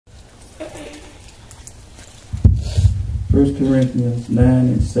1 Corinthians 9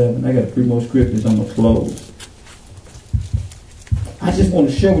 and 7. I got 3 more scriptures. I'm going to close. I just want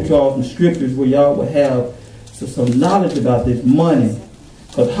to share with y'all some scriptures where y'all will have some knowledge about this money.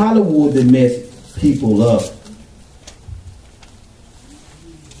 Because Hollywood has messed people up.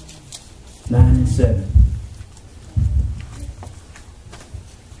 9 and 7.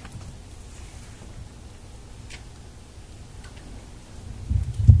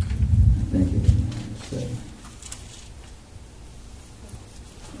 Thank you. 7.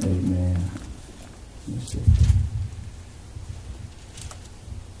 Amen. Let's see.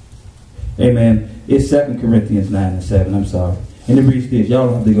 Amen. It's 2 Corinthians 9 and 7. I'm sorry. And it reads this. Y'all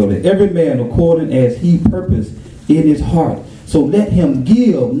don't have to go there. Every man according as he purposed in his heart. So let him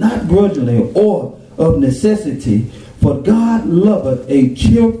give, not grudgingly or of necessity, for God loveth a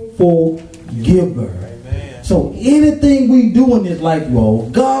cheerful giver. Amen. So anything we do in this life, y'all,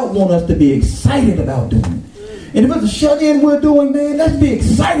 God wants us to be excited about doing it. And if it's a shut-in we're doing, man, let's be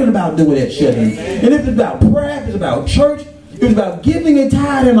excited about doing that shut-in. And if it's about prayer, if it's about church, if it's about giving a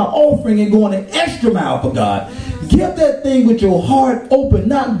tithe and an offering and going an extra mile for God, give that thing with your heart open,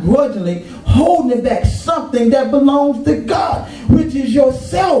 not grudgingly, holding back something that belongs to God, which is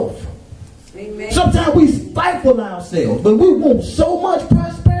yourself. Amen. Sometimes we stifle ourselves, but we want so much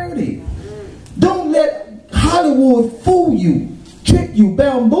prosperity. Don't let Hollywood fool you, trick you,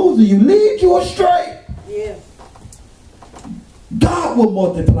 bamboozle you, lead you astray. Yeah. God will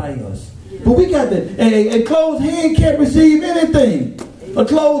multiply us. Yeah. But we got to, a closed hand can't receive anything. A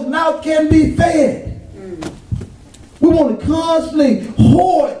closed mouth can't be fed. We want to constantly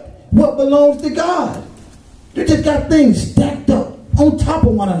hoard what belongs to God. You just got things stacked up on top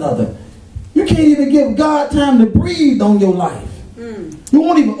of one another. You can't even give God time to breathe on your life. You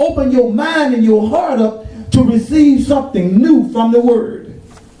won't even open your mind and your heart up to receive something new from the Word.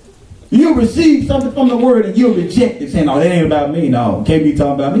 You'll receive something from the Word and you'll reject it, saying, "Oh, that ain't about me." No, can't be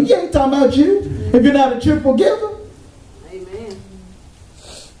talking about me. Yeah, ain't talking about you. If you're not a cheerful giver. Amen.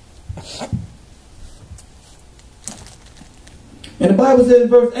 And the Bible says in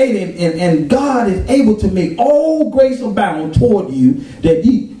verse 8, and God is able to make all grace abound toward you, that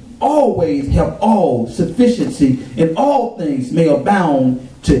ye always have all sufficiency in all things may abound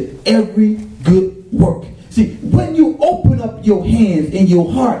to every good work. See, when you open up your hands and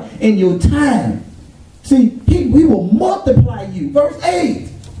your heart and your time, see, he will multiply you. Verse 8.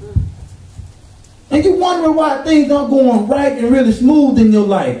 And you're wondering why things aren't going right and really smooth in your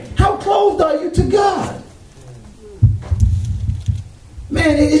life. How close are you to God?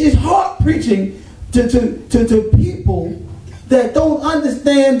 Man, it's just hard preaching to people that don't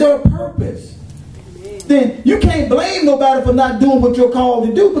understand their purpose. Amen. Then you can't blame nobody for not doing what you're called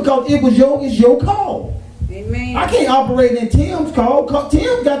to do, because it's your call. Amen. I can't operate in Tim's call.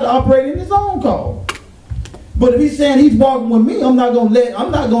 Tim got to operate in his own call. But if he's saying he's walking with me, I'm not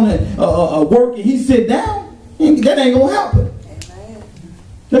gonna work and he sit down. That ain't gonna happen.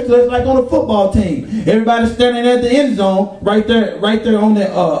 Just like on a football team, everybody's standing at the end zone, right there on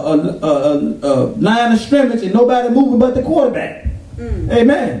the line of scrimmage, and nobody moving but the quarterback.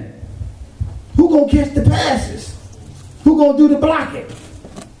 Amen. Who gonna catch the passes? Who gonna do the blocking?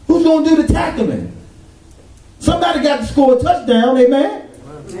 Who's gonna do the tackling? Somebody got to score a touchdown. Amen.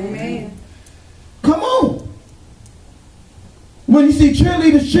 Amen. Come on. When you see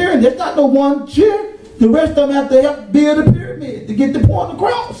cheerleaders cheering, there's not no one cheer. The rest of them have to help build a pyramid to get the point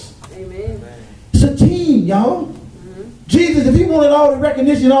across. Amen. It's a team, y'all. Mm-hmm. Jesus, if he wanted all the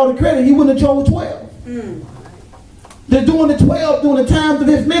recognition, all the credit, he wouldn't have chose 12. Mm. They're doing the 12 during the times of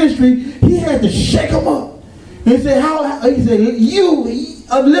his ministry. He had to shake them up. He said, you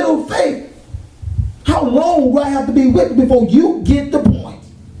of little faith, how long do I have to be with you before you get the point?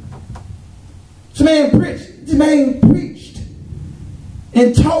 This man preached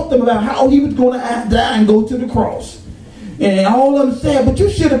and taught them about how he was going to die and go to the cross. And all of them said, but you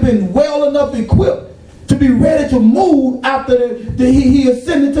should have been well enough equipped to be ready to move after he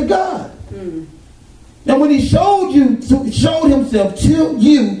ascended to God. Mm. And when he showed himself to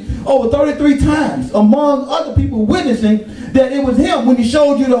you over 33 times, among other people witnessing that it was him, when he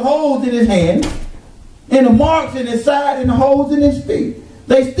showed you the holes in his hand and the marks in his side and the holes in his feet,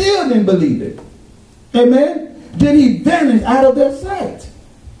 they still didn't believe it. Amen. Then he vanished out of their sight.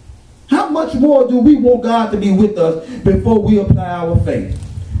 How much more do we want God to be with us before we apply our faith?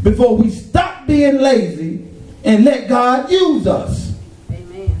 Before we stop being lazy and let God use us?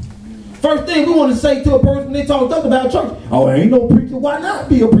 Amen. First thing we want to say to a person when they talk to us about church, "Oh, ain't no preacher. Why not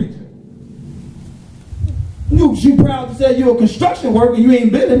be a preacher?" You proud to say you're a construction worker, you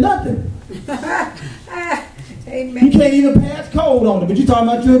ain't building nothing. Amen. You can't even pass code on it, but you're talking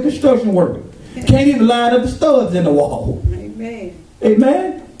about you're a construction worker. Can't even line up the studs in the wall. Amen.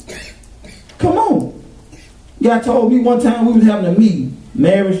 Amen. Come on. God told me one time we was having a meeting.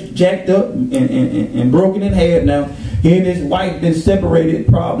 Marriage jacked up and broken in half now. He and his wife been separated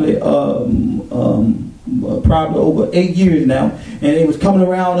probably over 8 years now, and it was coming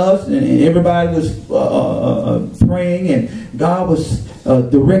around us, and everybody was praying, and God was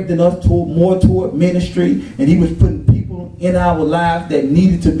directing us toward ministry, and He was putting people in our lives that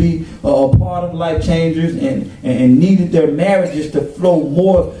needed to be a part of life changers, and needed their marriages to flow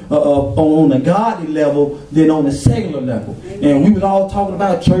more on a godly level than on a secular level. And we was all talking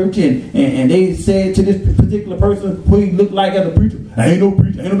about church, and they said to this particular person who he looked like as a preacher, I ain't no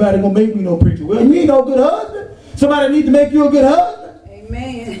preacher, ain't nobody gonna make me no preacher. Well, you ain't no good husband. Somebody needs to make you a good husband.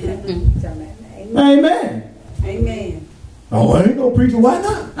 Amen. Amen. Amen. Oh, I ain't no preacher. Why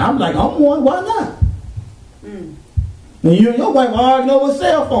not? I'm like, I'm one. Why not? And you and your wife arguing over a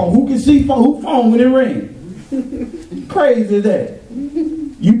cell phone. Who can see who phone when it rings? Crazy is that.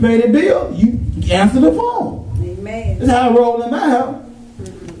 You pay the bill, you answer the phone. Amen. That's how I roll in my house.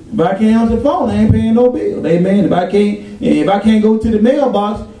 If I can't answer the phone, I ain't paying no bill. Amen. If I can't go to the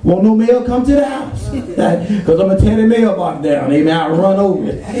mailbox, won't no mail come to the house. Because I'm going to tear the mailbox down. Amen. I'll run over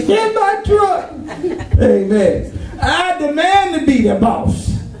it. In my truck. Amen. I demand to be the boss.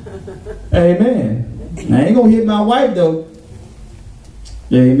 Amen. I ain't going to hit my wife though.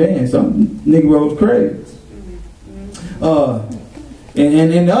 Amen. Some Negroes crazy. And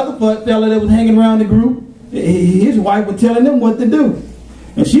the other fella that was hanging around the group, his wife was telling them what to do.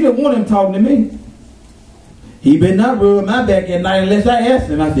 And she didn't want him talking to me. He better not rub my back at night unless I asked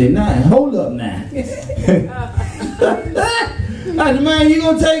him. I said, nah, hold up now. I said, man, you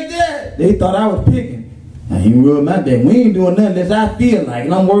gonna take that? They thought I was picking. Now, he rub my back. We ain't doing nothing unless I feel like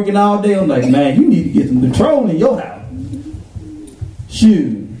it. I'm working all day. I'm like, man, you need to get some control in your house.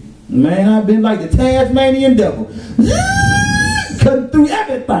 Shoot. Man, I've been like the Tasmanian devil. Cutting through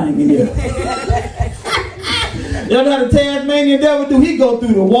everything in here. Y'all know how the Tasmanian devil do? He go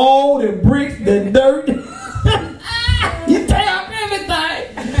through the wall, the bricks, the dirt. You tear up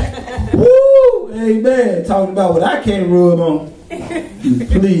everything. Woo! Amen. Talking about what I can't rub on.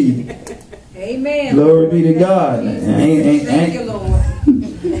 Please. Amen. Glory be to God. Thank you, Lord.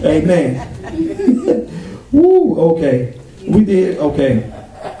 Amen. Woo! Okay. We did. Okay.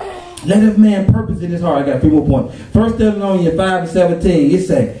 Let every man purpose in his heart. I got 3 more points. 1 Thessalonians 5:17. It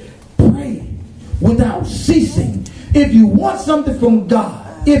says, pray without ceasing. If you want something from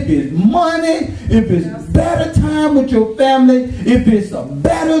God, if it's money, if it's better time with your family, if it's a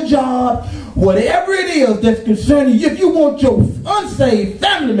better job, whatever it is that's concerning you, if you want your unsaved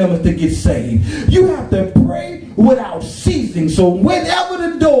family members to get saved, you have to pray without ceasing. So whenever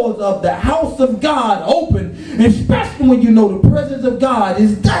the doors of the house of God open, especially when you know the presence of God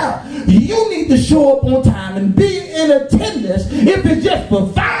is there, you need to show up on time and be in attendance. If it's just for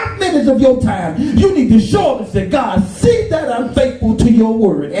 5 minutes of your time, you need to show up and say, God, see that I'm faithful to your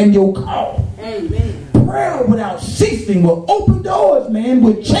word and your call. Amen. Prayer without ceasing will open doors, man,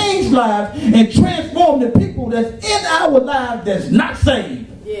 will change lives and transform the people that's in our lives that's not saved.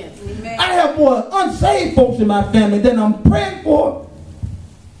 Yes. Amen. I have more unsaved folks in my family than I'm praying for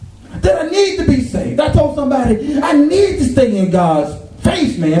that I need to be saved. I told somebody I need to stay in God's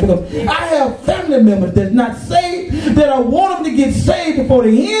face, man, because I have family members that's not saved that I want them to get saved before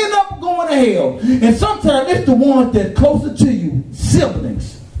they end up going to hell. And sometimes it's the ones that's closer to you,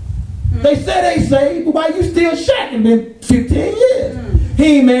 siblings. They say they saved, but why you still shacking been 15 years?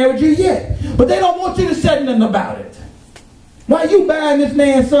 He ain't married you yet. But they don't want you to say nothing about it. Why you buying this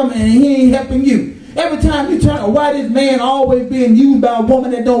man something and he ain't helping you? Every time you turn, why this man always being used by a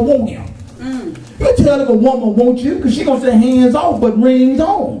woman that don't want him? You tell if a woman wants you, because she going to say hands off but rings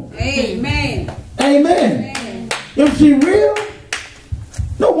on. Amen. Amen. Amen. If she real,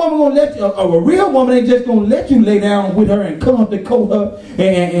 no woman going to let you, a real woman ain't just going to let you lay down with her and come up to coat her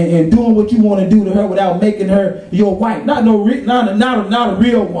and doing what you want to do to her without making her your wife. Not a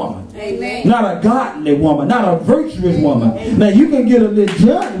real woman. Amen. Not a godly woman. Not a virtuous woman. Amen. Now you can get a little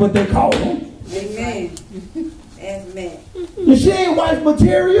junk, what they call them. Amen. Amen. And she ain't wife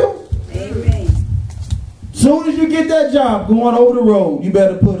material. Amen. Soon as you get that job going over the road, you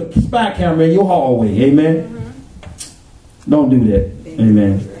better put a spy camera in your hallway. Amen. Don't do that.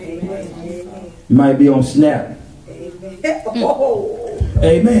 Amen. Amen. You might be on Snap. Amen. Oh.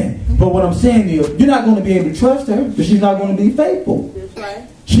 Amen. But what I'm saying is, you're not going to be able to trust her because she's not going to be faithful. That's right.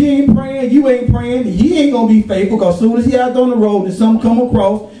 She ain't praying, you ain't praying, and he ain't going to be faithful because as soon as he out on the road and something come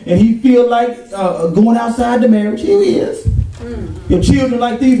across and he feel like going outside the marriage, he is. Your children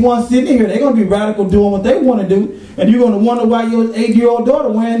like these ones sitting here, they're going to be radical doing what they want to do. And you're going to wonder why your 8-year-old daughter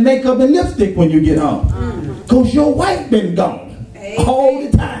wearing makeup and lipstick when you get home. Because your wife been gone all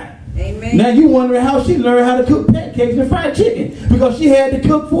the time. Amen. Now you wondering how she learned how to cook pancakes and fried chicken. Because she had to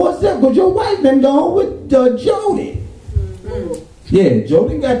cook for herself. Because your wife been gone with Jody. Yeah,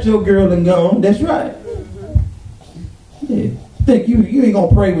 Jody got your girl and gone. That's right. Yeah. Think you ain't going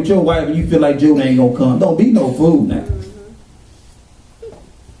to pray with your wife and you feel like Jody ain't going to come. Don't be no fool now.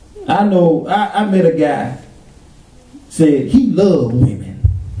 I know, I met a guy, said he loved women.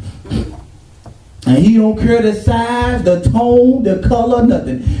 And he don't care the size, the tone, the color,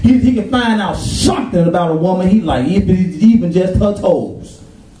 nothing. He can find out something about a woman he like, even just her toes.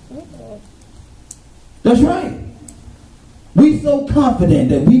 That's right. We so confident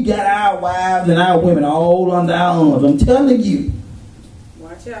that we got our wives and our women all under our arms. I'm telling you.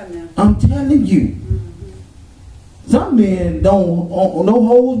 Watch out now. I'm telling you. Some men don't, no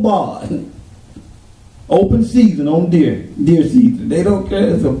holds barred. Open season on deer season. They don't care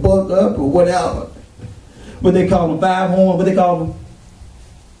if it's a buck up or whatever. What they call them, 5-horn, what they call them?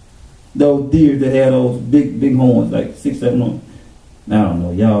 Those deer that had those big horns, like 6-7 horns. I don't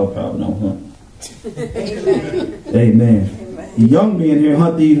know, y'all probably don't hunt. Amen. Amen. The young men here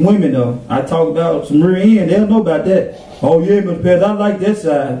hunt these women though. I talk about some rear end, they don't know about that. Oh yeah, Mr. Pez, I like that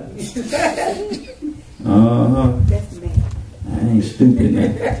side. That's me. I ain't stupid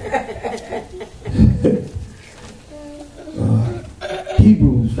now.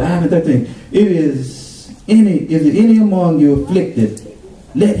 Hebrews 5:13. Is it any among you afflicted?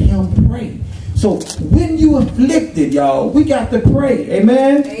 Let him pray. So when you afflicted, y'all, we got to pray.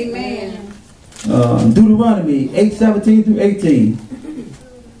 Amen. Amen. Deuteronomy 8:17 through 18.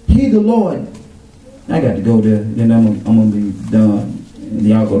 He the Lord. I got to go there. Then I'm gonna be done. And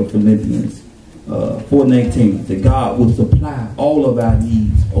y'all go to Philippians 4:19. That God will supply all of our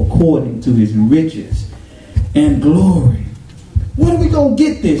needs according to his riches and glory. When are we gonna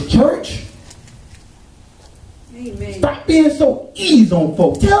get this, church? Amen. Stop being so easy on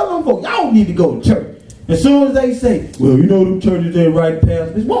folks. Tell them folks, y'all need to go to church. As soon as they say, well, you know them churches ain't right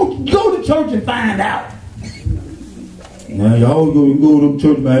pastors, won't you go to church and find out? Now y'all go to them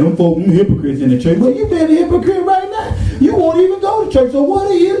church, man. Them folks, them hypocrites in the church. Well, you been a hypocrite right now. You won't even go to church, so what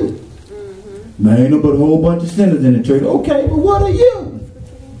are you? Man, ain't no but a whole bunch of sinners in the church. Okay, but what are you?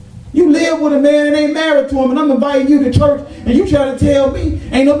 You live with a man and ain't married to him, and I'm inviting you to church, and you try to tell me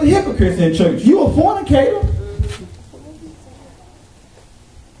ain't no but hypocrites in church. You a fornicator.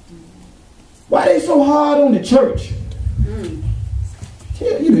 Why they so hard on the church?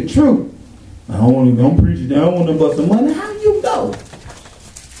 Tell you the truth. I'm preaching. I don't want to bust some money. How do you know?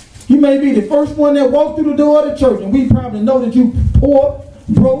 You may be the first one that walked through the door of the church, and we probably know that you poor,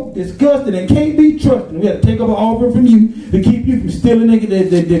 broke, disgusted, and can't be trusted. We have to take up an offering from you to keep you from stealing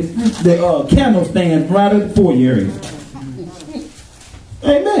the candle stand right at the foyer area.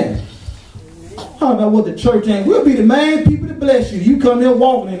 Amen. How about what the church ain't? We'll be the main people to bless you. You come here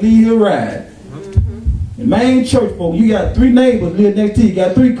walking and leave here ride. The main church folk, you got 3 neighbors live next to you,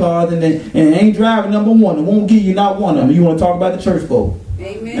 got 3 cars, and ain't driving number 1. It won't give you not one of them. You want to talk about the church folk?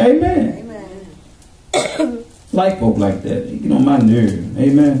 Amen. Amen. Amen. Like folk like that. You don't mind nerve.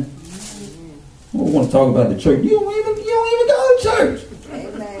 Amen. I don't want to talk about the church. You don't even go to church.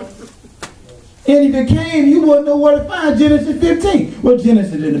 Amen. And if you came, you wouldn't know where to find Genesis 15. Well,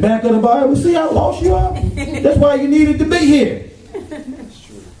 Genesis in the back of the Bible. See how lost you are? That's why you needed to be here.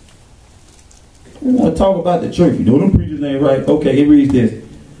 We want to talk about the church. You know them preachers ain't right. Okay, it reads this.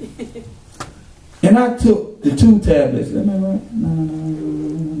 And I took the 2 tablets. Am I right? No,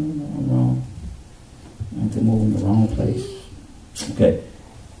 I'm wrong. I'm moving in the wrong place. Okay.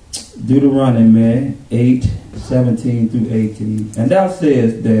 Deuteronomy 8:17 through 18. And thou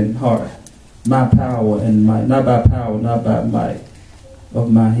sayest then, heart, my power and might, not by power, not by might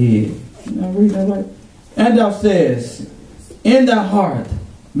of my head. Am I reading that right? And thou sayest, in thy heart,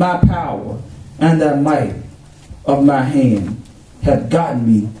 my power and thy might of my hand hath gotten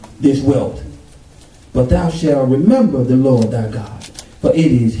me this wealth. But thou shalt remember the Lord thy God, for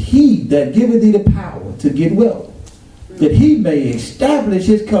it is he that giveth thee the power to get wealth, that he may establish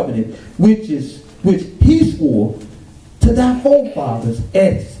his covenant, which he swore to thy forefathers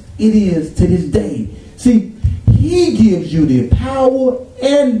as it is to this day. See, he gives you the power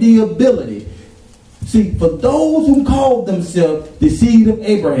and the ability. See, for those who call themselves the seed of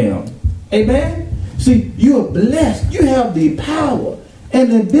Abraham. Amen? See, you are blessed. You have the power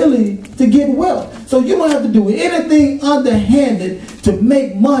and the ability to get wealth. So you don't have to do anything underhanded to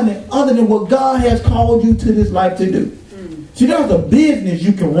make money other than what God has called you to this life to do. See, there's a business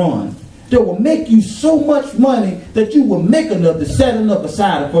you can run. that will make you so much money that you will make enough to set enough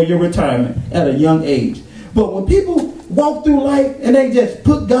aside for your retirement at a young age. But when people walk through life and they just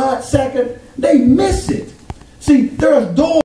put God second, they miss it. See, there's doors